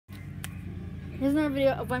Here's another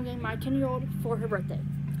video of what I'm getting my 10-year-old for her birthday.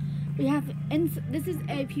 We have, this is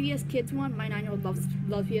a PBS Kids one. My 9-year-old loves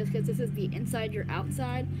PBS Kids. This is the Inside Your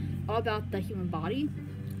Outside, all about the human body.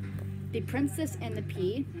 The Princess and the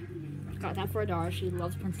Pea. Got that for $1. She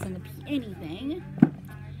loves Princess and the Pea anything.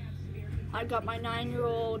 I got my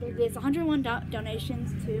 9-year-old. There's 101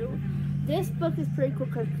 donations too. This book is pretty cool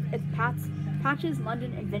because it's Patch's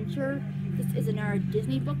London Adventure. This is another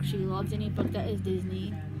Disney book. She loves any book that is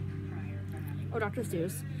Disney or Dr.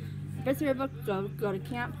 Seuss. Best favorite book, go to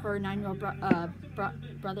camp. Her 9-year-old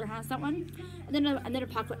brother has that one. And then a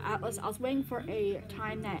Pocket Atlas. I was waiting for a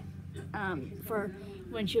time that for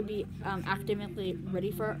when she'll be academically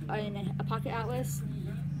ready for a Pocket Atlas,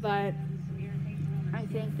 but I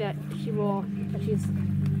think that she's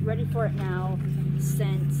ready for it now,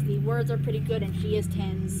 since the words are pretty good and she is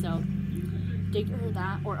 10, so dig her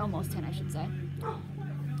that, or almost 10 I should say.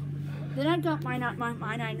 Then I got my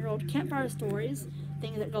 9-year-old Campfire Stories,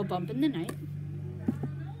 things that go bump in the night.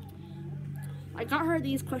 I got her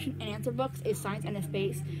these question and answer books, A Science and a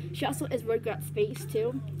Space. She also is really good at space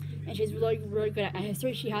too, and she's really good at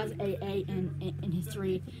history. She has A in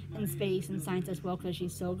history and space and science as well because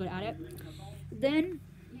she's so good at it. Then,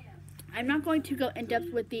 I'm not going to go in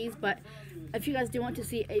depth with these, but if you guys do want to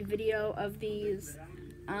see a video of these,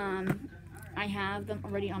 I have them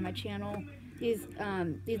already on my channel. This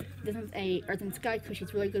one's a Earth and Sky because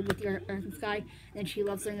she's really good with the Earth and Sky, and she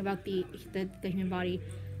loves learning about the human body.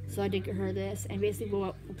 So I did get her this, and basically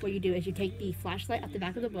what you do is you take the flashlight at the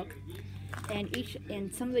back of the book,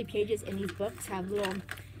 and some of the pages in these books have little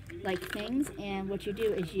like things, and what you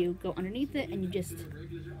do is you go underneath it and you just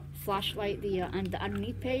flashlight the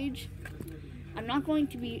underneath page. I'm not going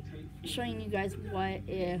to be showing you guys what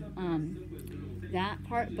that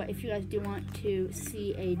part, but if you guys do want to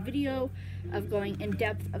see a video of going in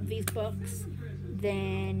depth of these books,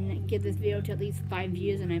 then give this video to at least 5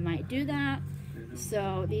 views and I might do that.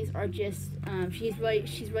 So these are just she's really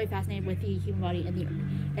fascinated with the human body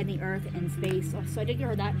and the earth and space, so I did get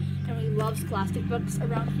her that. And we love scholastic books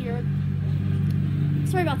around here.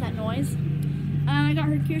 Sorry about that noise. I got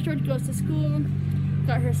her Curious George Goes to School.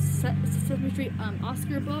 Got her Sesame Street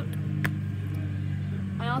Oscar book.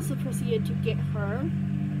 I also proceeded to get her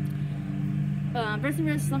Bernstein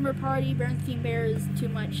Bears Slumber Party, Bernstein Bears Too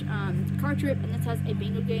Much Car Trip, and this has a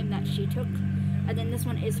bingo game that she took. And then this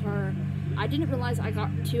one is her. I didn't realize I got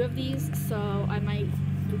 2 of these, so I might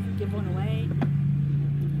give one away.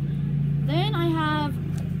 Then I have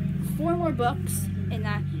 4 more books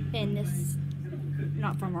in this,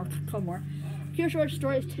 not 4 more, 12 more. Curious George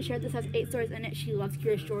Stories to Share. This has 8 stories in it. She loves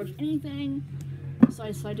Curious George anything, so I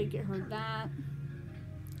decided to get her that.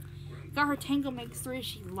 Got her Tango Makes 3.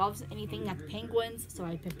 She loves anything that's penguins, so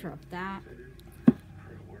I picked her up that.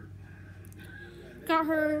 Got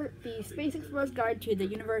her the Space Explorer's Guide to the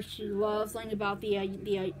Universe. She loves learning about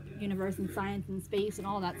the universe and science and space and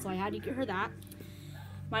all that, so I had to get her that.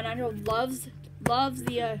 My 9-year-old loves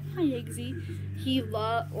the hi Eggsy. She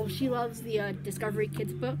loves the Discovery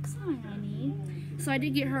Kids books. Hi, honey. So I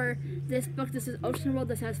did get her this book. This is Ocean World.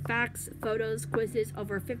 This has facts, photos, quizzes,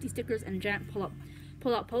 over 50 stickers, and a giant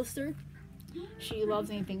pull-out poster. She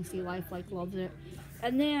loves anything sea life, like loves it.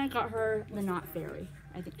 And then I got her the Knot Fairy.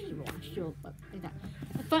 I think she'll like that.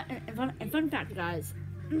 And fun fact, guys,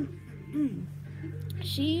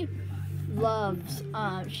 she loves.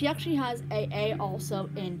 She actually has AA also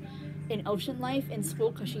in ocean life in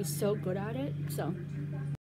school because she's so good at it. So